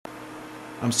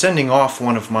I'm sending off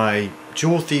one of my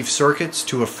Joule Thief circuits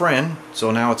to a friend,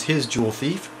 so now it's his Joule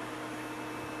Thief.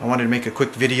 I wanted to make a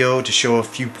quick video to show a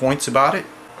few points about it.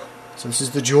 So this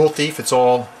is the Joule Thief. It's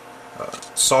all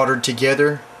soldered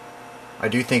together. I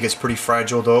do think it's pretty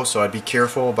fragile though, so I'd be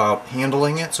careful about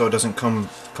handling it so it doesn't come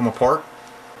apart.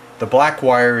 The black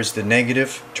wire is the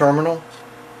negative terminal,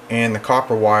 and the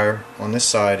copper wire on this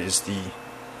side is the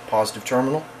positive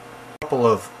terminal. A couple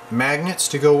of magnets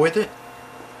to go with it.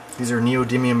 These are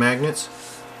neodymium magnets.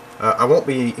 I won't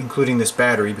be including this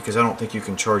battery because I don't think you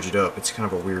can charge it up. It's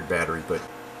kind of a weird battery, but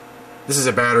this is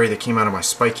a battery that came out of my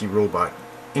spiky robot.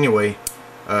 Anyway,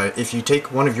 if you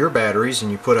take one of your batteries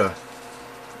and you put a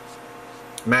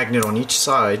magnet on each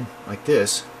side like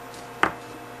this,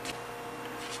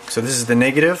 so this is the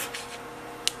negative.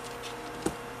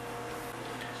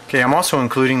 Okay, I'm also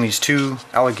including these two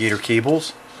alligator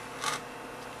cables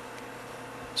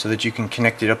so that you can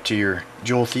connect it up to your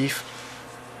Joule Thief.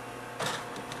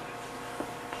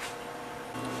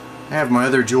 I have my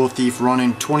other Joule Thief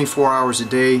running 24 hours a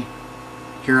day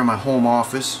here in my home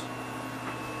office.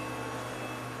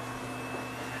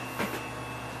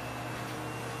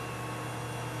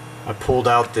 I pulled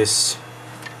out this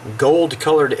gold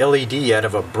colored LED out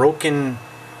of a broken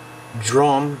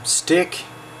drumstick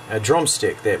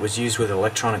that was used with an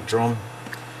electronic drum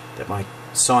that my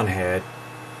son had.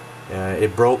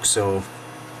 It broke, so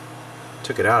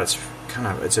took it out.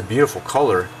 It's a beautiful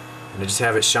color, and I just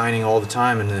have it shining all the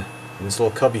time in this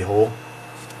little cubby hole.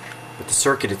 But the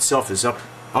circuit itself is up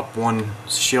one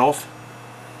shelf,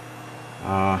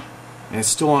 and it's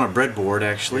still on a breadboard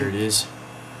actually. There it is.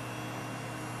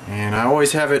 And I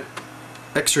always have it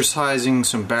exercising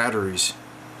some batteries.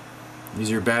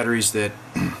 These are batteries that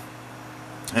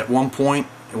at one point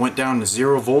it went down to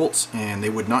 0 volts and they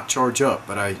would not charge up,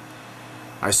 but I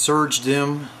surged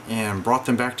them and brought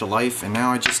them back to life, and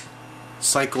now I just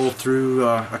cycle through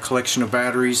a collection of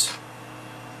batteries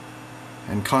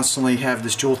and constantly have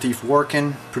this Joule Thief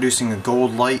working, producing a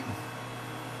gold light.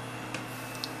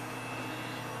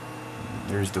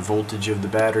 There's the voltage of the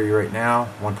battery right now,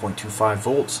 1.25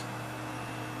 volts.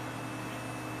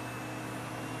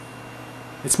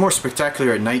 It's more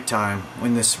spectacular at nighttime.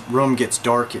 When this room gets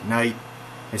dark at night,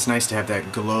 it's nice to have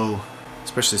that glow,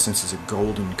 especially since it's a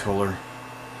golden color.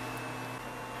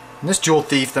 And this Joule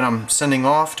Thief that I'm sending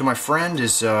off to my friend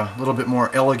is a little bit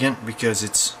more elegant because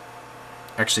it's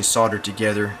actually soldered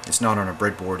together. It's not on a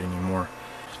breadboard anymore.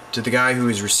 To the guy who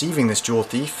is receiving this Joule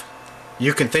Thief,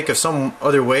 you can think of some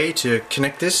other way to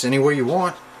connect this any way you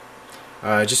want.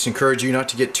 I just encourage you not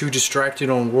to get too distracted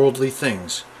on worldly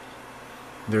things.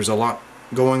 There's a lot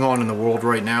going on in the world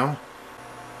right now.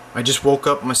 I just woke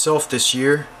up myself this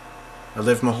year. I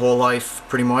lived my whole life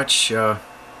pretty much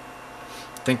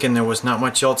thinking there was not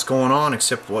much else going on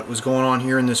except what was going on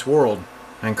here in this world.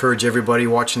 I encourage everybody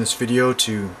watching this video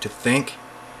to think,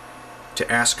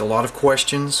 to ask a lot of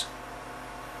questions,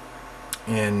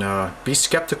 and be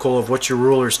skeptical of what your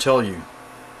rulers tell you.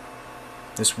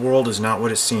 This world is not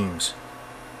what it seems.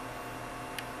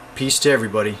 Peace to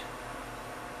everybody.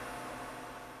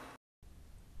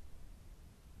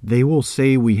 They will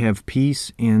say we have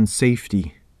peace and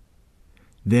safety.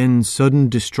 Then sudden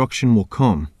destruction will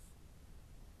come.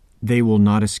 They will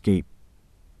not escape.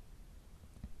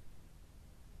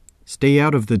 Stay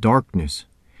out of the darkness.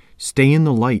 Stay in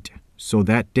the light, so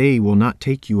that day will not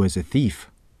take you as a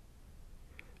thief.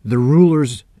 The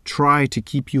rulers try to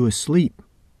keep you asleep.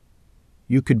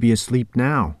 You could be asleep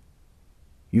now.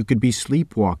 You could be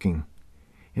sleepwalking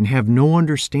and have no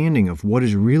understanding of what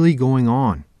is really going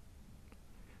on.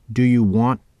 Do you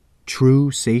want true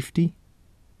safety?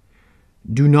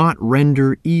 Do not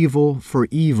render evil for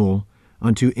evil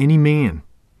unto any man.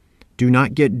 Do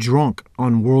not get drunk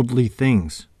on worldly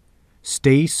things.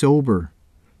 Stay sober.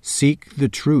 Seek the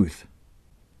truth.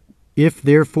 If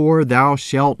therefore thou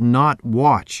shalt not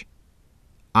watch,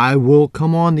 I will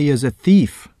come on thee as a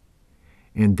thief,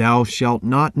 and thou shalt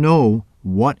not know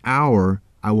what hour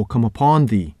I will come upon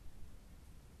thee.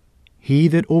 He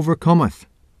that overcometh,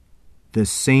 the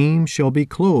same shall be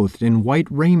clothed in white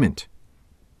raiment,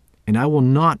 and I will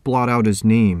not blot out his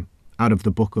name out of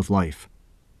the book of life,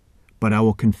 but I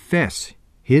will confess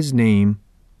his name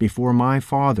before my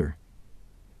Father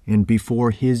and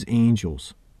before his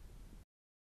angels.